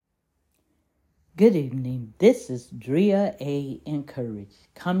Good evening. This is Drea A. Encourage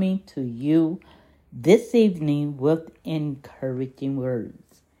coming to you this evening with encouraging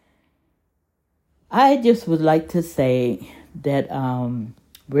words. I just would like to say that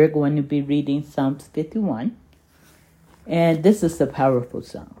we're going to be reading Psalms 51, and this is a powerful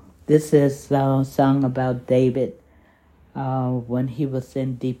song. This is a song about David when he was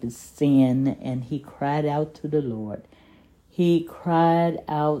in deepest sin and he cried out to the Lord. He cried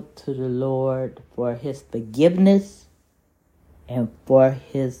out to the Lord for his forgiveness and for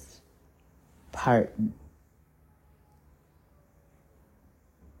his pardon.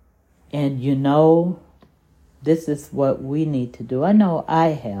 And this is what we need to do. I know I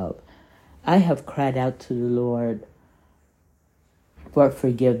have. I have cried out to the Lord for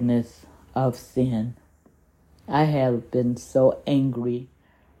forgiveness of sin. I have been so angry,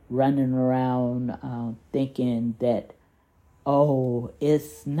 running around thinking that, oh,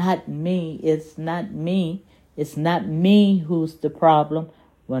 it's not me, it's not me who's the problem,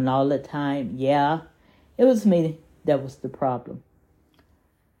 when all the time, it was me that was the problem.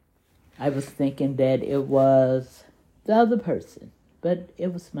 I was thinking that it was the other person, but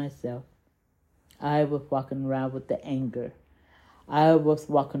it was myself. I was walking around with the anger. I was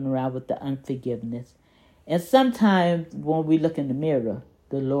walking around with the unforgiveness. And sometimes when we look in the mirror,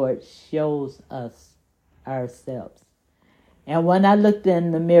 the Lord shows us ourselves. And when I looked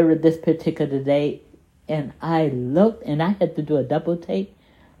in the mirror this particular day, and I looked and I had to do a double take,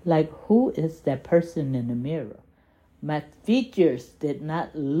 like, who is that person in the mirror? My features did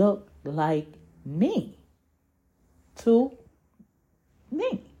not look like me to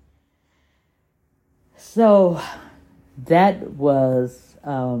me. So that was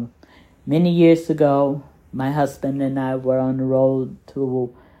many years ago. My husband and I were on the road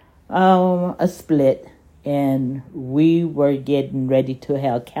to a split, and we were getting ready to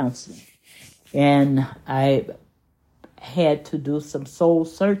have counseling. And I had to do some soul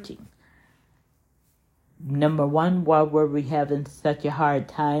searching. Number one, why were we having such a hard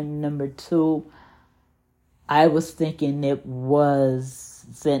time? Number two, I was thinking it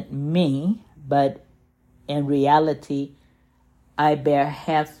wasn't me, but in reality, I bear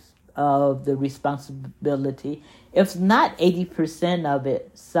half of the responsibility, if not 80% of it,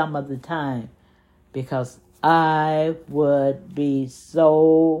 some of the time, because I would be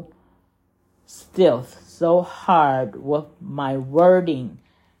so stiff, so hard with my wording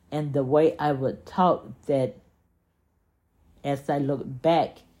and the way I would talk that as I look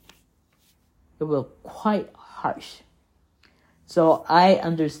back, it was quite harsh. So I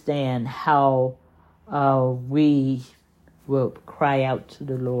understand how we will cry out to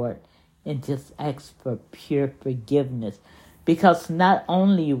the Lord and just ask for pure forgiveness. Because not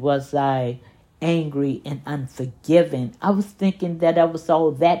only was I angry and unforgiving, I was thinking that I was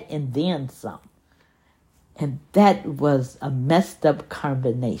all that and then some. And that was a messed up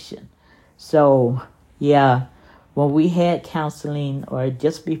combination. So, when we had counseling, or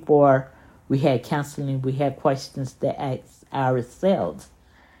just before we had counseling, we had questions to ask ourselves.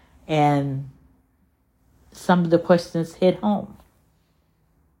 And some of the questions hit home.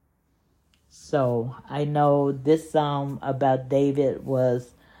 So I know this song about David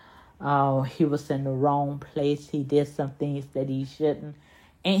was, he was in the wrong place. He did some things that he shouldn't.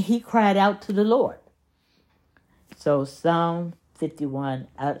 And he cried out to the Lord. So Psalm 51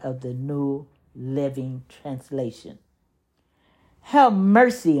 out of the New Living Translation. Have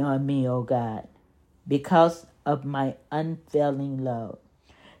mercy on me, O God, because of my unfailing love.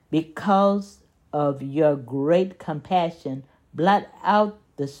 Because of your great compassion, blot out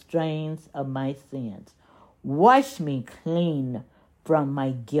the stains of my sins. Wash me clean from my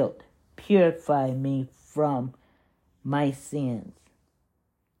guilt. Purify me from my sins.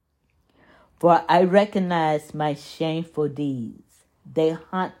 For I recognize my shameful deeds. They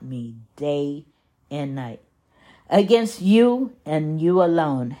haunt me day and night. Against you and you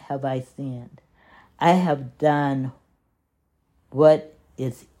alone have I sinned. I have done what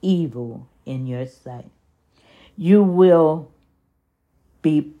is evil in your sight. You will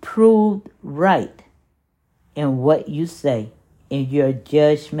be proved right in what you say, and your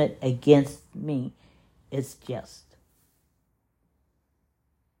judgment against me is just.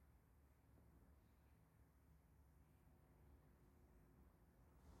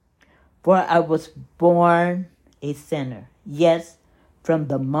 For I was born a sinner, yes, from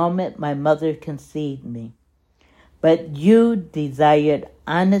the moment my mother conceived me. But you desired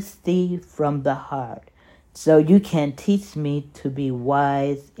honesty from the heart, so you can teach me to be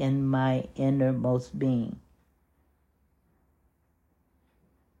wise in my innermost being.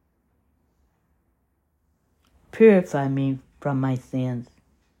 Purify me from my sins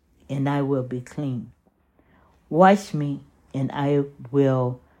and I will be clean. Wash me, and I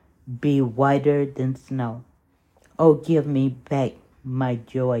will be whiter than snow. Oh, give me back my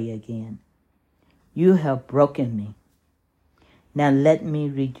joy again. You have broken me. Now let me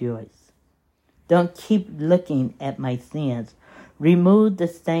rejoice. Don't keep looking at my sins. Remove the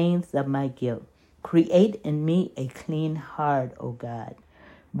stains of my guilt. Create in me a clean heart, O God.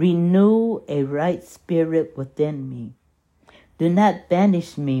 Renew a right spirit within me. Do not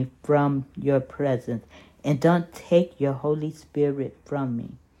banish me from your presence, and don't take your Holy Spirit from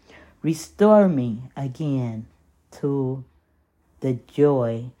me. Restore me again to the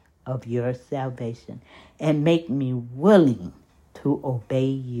joy of your salvation, and make me willing to obey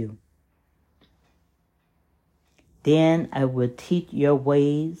you. Then I will teach your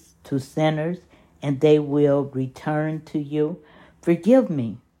ways to sinners, and they will return to you. Forgive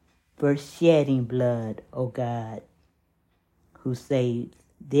me for shedding blood, O God, who saves.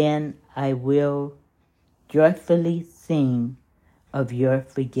 Then I will joyfully sing of your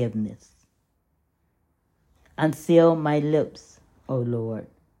forgiveness. Unseal my lips, O Lord,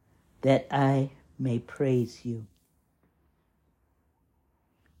 that I may praise you.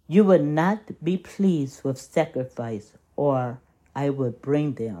 You would not be pleased with sacrifice, or I would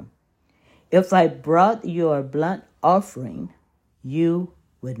bring them. If I brought you a blunt offering, you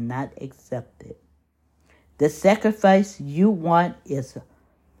would not accept it. The sacrifice you want is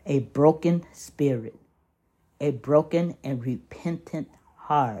a broken spirit, a broken and repentant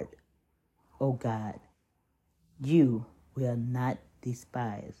heart, O God. You will not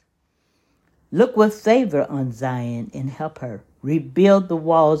despise. Look with favor on Zion and help her. Rebuild the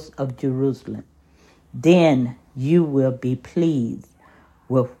walls of Jerusalem. Then you will be pleased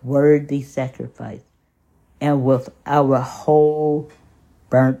with worthy sacrifice and with our whole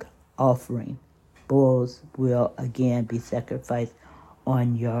burnt offering. Bulls will again be sacrificed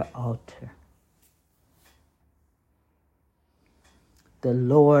on your altar. The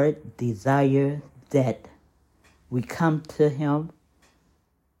Lord desires that we come to him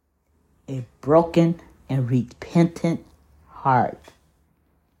a broken and repentant heart.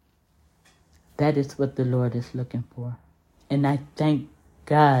 That is what the Lord is looking for. And I thank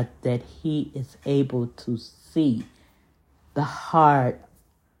God that he is able to see the heart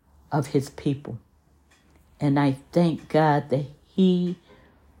of his people. And I thank God that he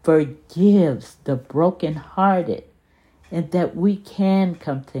forgives the brokenhearted, and that we can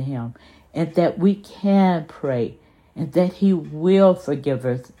come to him, and that we can pray, and that he will forgive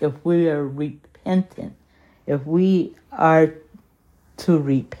us if we are repentant, if we are to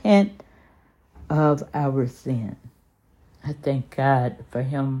repent of our sin. I thank God for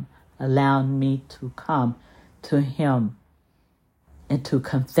him allowing me to come to him and to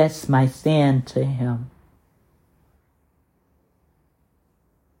confess my sin to him.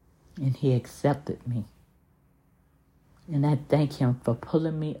 And he accepted me. And I thank him for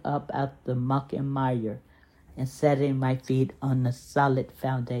pulling me up out the muck and mire and setting my feet on a solid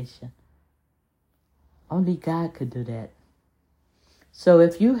foundation. Only God could do that. So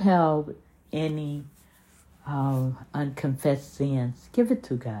if you have any unconfessed sins, give it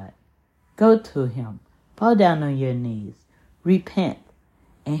to God. Go to him. Fall down on your knees. Repent.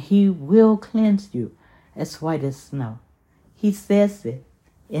 And he will cleanse you as white as snow. He says it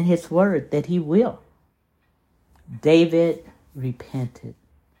in his word that he will. David repented.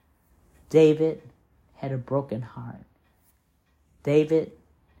 David had a broken heart. David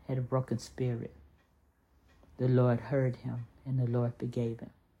had a broken spirit. The Lord heard him, and the Lord forgave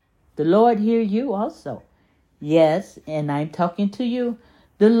him. The Lord hears you also. Yes, and I'm talking to you.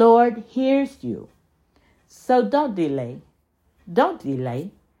 The Lord hears you. So don't delay. Don't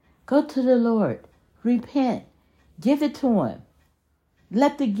delay. Go to the Lord. Repent. Give it to him.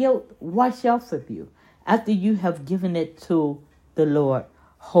 Let the guilt wash off of you after you have given it to the Lord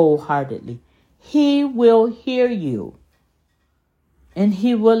wholeheartedly. He will hear you, and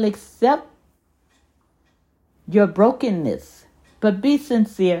he will accept your brokenness. But be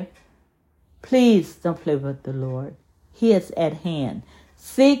sincere. Please don't play with the Lord. He is at hand.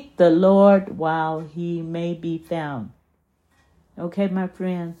 Seek the Lord while he may be found. Okay, my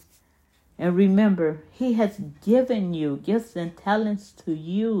friends? And remember, he has given you gifts and talents to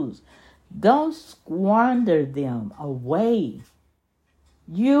use. Don't squander them away.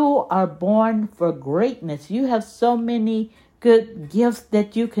 You are born for greatness. You have so many good gifts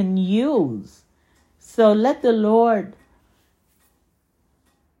that you can use. So let the Lord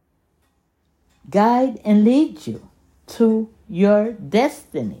guide and lead you to your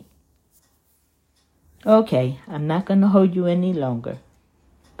destiny. Okay, I'm not going to hold you any longer.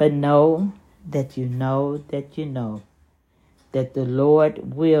 But know that you know that you know that the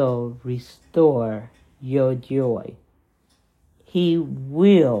Lord will restore your joy. He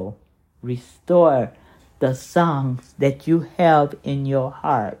will restore the songs that you have in your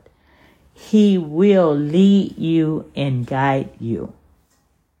heart. He will lead you and guide you.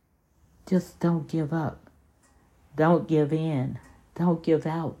 Just don't give up. Don't give in. Don't give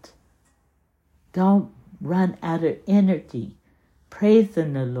out. Don't run out of energy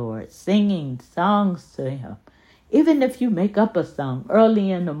praising the Lord, singing songs to Him. Even if you make up a song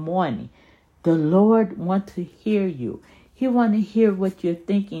early in the morning, the Lord wants to hear you. He wants to hear what you're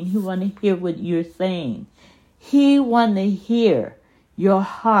thinking. He wants to hear what you're saying. He wants to hear your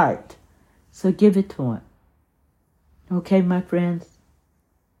heart. So give it to Him. Okay, my friends?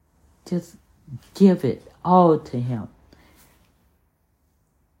 Just give it all to Him.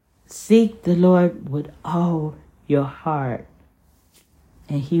 Seek the Lord with all your heart,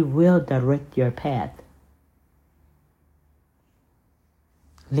 and He will direct your path.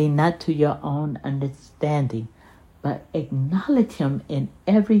 Lean not to your own understanding, but acknowledge Him in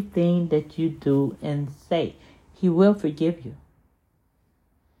everything that you do and say. He will forgive you.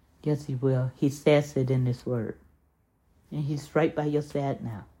 Yes, He will. He says it in His Word. And He's right by your side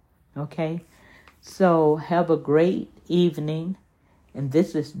now. Okay? So have a great evening. And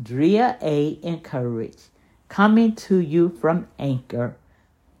this is Drea A. Encourage, coming to you from Anchor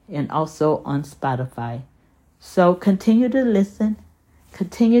and also on Spotify. So continue to listen.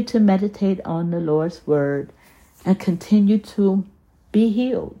 Continue to meditate on the Lord's Word. And continue to be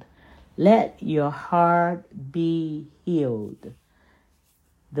healed. Let your heart be healed.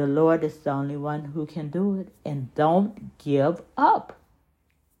 The Lord is the only one who can do it. And don't give up.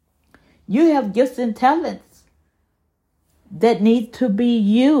 You have gifts and talents that need to be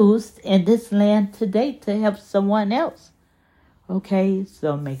used in this land today to help someone else. Okay,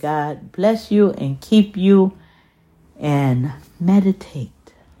 so may God bless you and keep you, and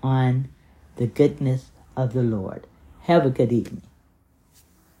meditate on the goodness of the Lord. Have a good evening.